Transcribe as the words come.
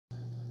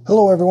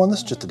Hello everyone, this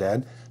is Just a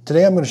Dad.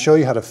 Today I'm going to show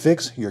you how to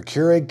fix your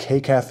Keurig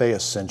K-Cafe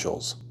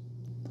Essentials.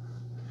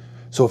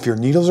 So if your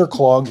needles are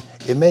clogged,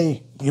 you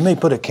may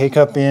put a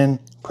K-Cup in,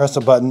 press a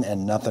button,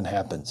 and nothing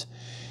happens.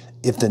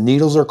 If the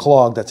needles are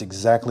clogged, that's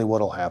exactly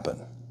what will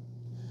happen.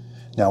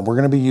 Now we're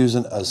going to be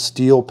using a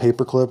steel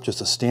paper clip,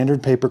 just a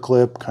standard paper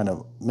clip, kind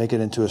of make it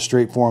into a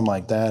straight form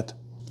like that.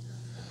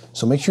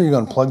 So make sure you're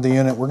going to plug the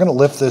unit. We're going to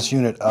lift this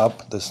unit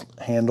up, this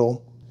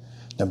handle.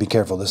 Now be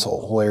careful, this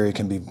whole area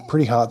can be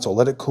pretty hot, so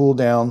let it cool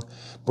down.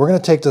 We're going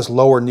to take this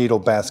lower needle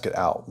basket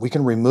out. We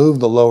can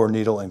remove the lower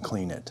needle and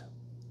clean it.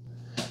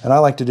 And I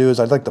like to do is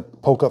I'd like to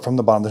poke up from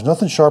the bottom. There's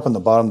nothing sharp on the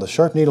bottom. The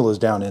sharp needle is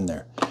down in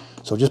there.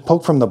 So just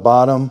poke from the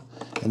bottom,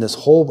 and this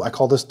whole, I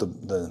call this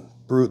the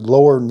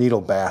lower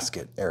needle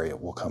basket area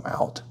will come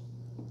out.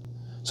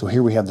 So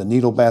here we have the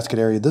needle basket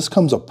area. This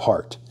comes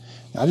apart.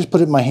 Now I just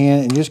put it in my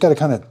hand, and you just got to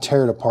kind of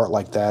tear it apart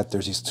like that.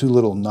 There's these two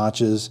little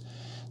notches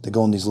that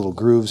go in these little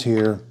grooves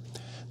here.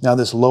 Now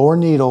this lower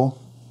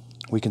needle,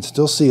 we can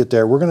still see it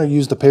there. We're going to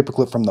use the paper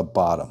clip from the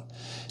bottom.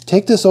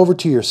 Take this over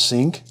to your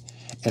sink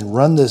and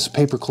run this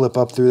paper clip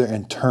up through there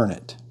and turn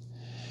it.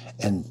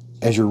 And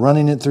as you're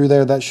running it through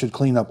there, that should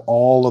clean up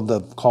all of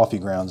the coffee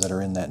grounds that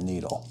are in that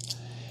needle.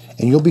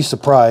 And you'll be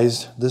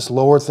surprised, this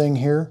lower thing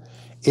here,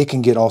 it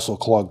can get also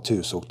clogged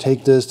too. So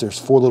take this, there's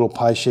 4 little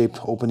pie-shaped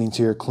openings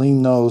here,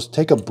 clean those,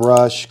 take a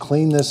brush,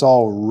 clean this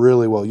all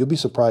really well. You'll be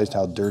surprised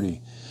how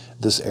dirty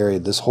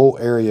this whole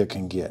area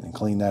can get, and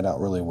clean that out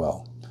really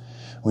well.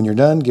 When you're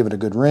done, give it a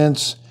good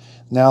rinse.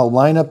 Now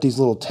line up these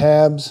little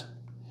tabs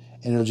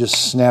and it'll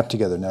just snap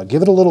together. Now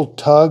give it a little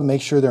tug,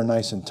 make sure they're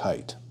nice and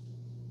tight.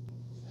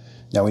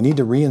 Now we need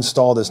to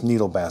reinstall this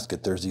needle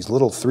basket. There's these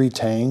little 3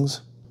 tangs.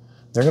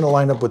 They're going to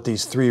line up with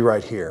these 3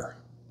 right here.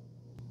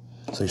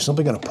 So you're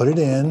simply going to put it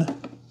in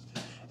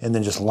and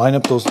then just line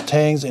up those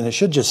tangs, and it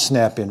should just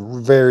snap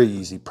in very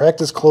easy.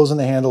 Practice closing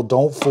the handle,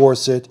 don't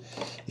force it.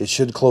 It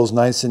should close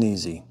nice and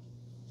easy.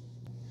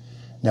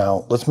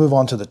 Now, let's move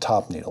on to the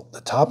top needle.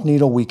 The top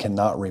needle we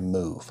cannot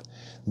remove.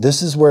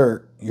 This is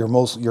where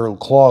your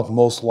clog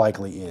most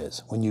likely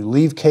is. When you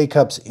leave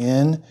K-Cups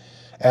in,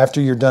 after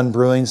you're done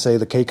brewing, say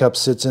the K-Cup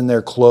sits in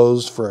there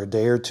closed for a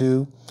day or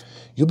 2,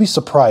 you'll be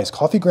surprised.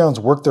 Coffee grounds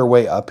work their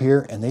way up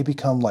here and they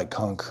become like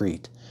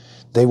concrete.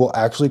 They will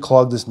actually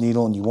clog this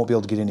needle and you won't be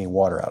able to get any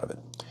water out of it.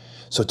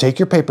 So take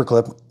your paper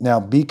clip. Now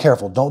be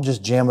careful, don't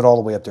just jam it all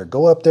the way up there.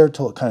 Go up there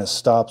till it kind of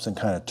stops and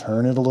kind of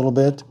turn it a little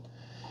bit.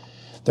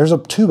 There's a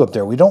tube up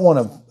there. We don't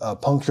want to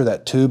puncture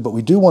that tube, but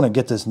we do want to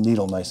get this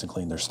needle nice and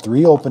clean. There's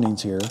 3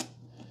 openings here.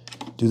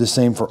 Do the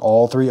same for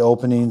all 3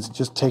 openings.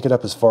 Just take it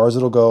up as far as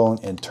it'll go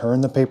and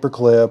turn the paper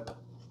clip.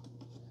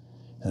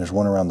 And there's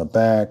one around the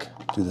back.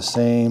 Do the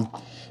same.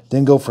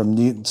 Then go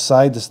from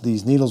side to,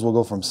 these needles will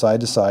go from side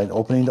to side,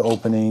 opening to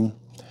opening.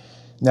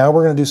 Now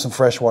we're going to do some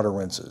freshwater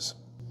rinses.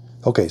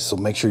 Okay, so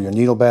make sure your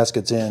needle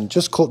basket's in.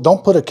 Just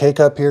don't put a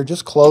K-Cup here.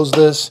 Just close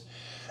this.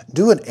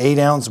 Do an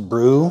 8-ounce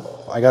brew.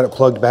 I got it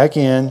plugged back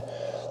in.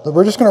 But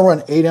we're just going to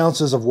run 8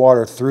 ounces of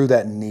water through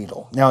that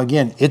needle. Now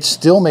again, it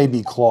still may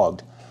be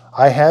clogged.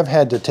 I have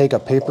had to take a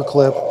paper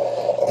clip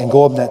and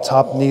go up that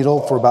top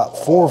needle for about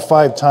 4 or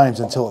 5 times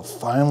until it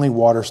finally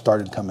water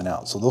started coming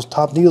out. So those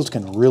top needles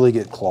can really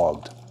get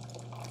clogged.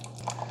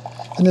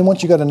 And then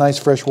once you got a nice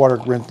fresh water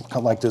rinse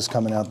like this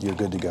coming out, you're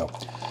good to go.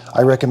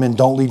 I recommend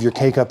don't leave your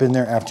K-Cup in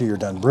there after you're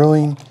done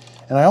brewing.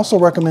 And I also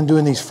recommend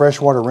doing these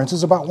freshwater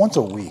rinses about once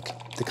a week.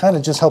 It kind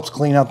of just helps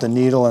clean out the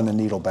needle and the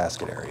needle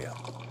basket area.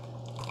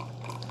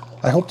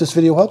 I hope this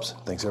video helps.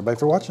 Thanks everybody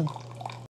for watching.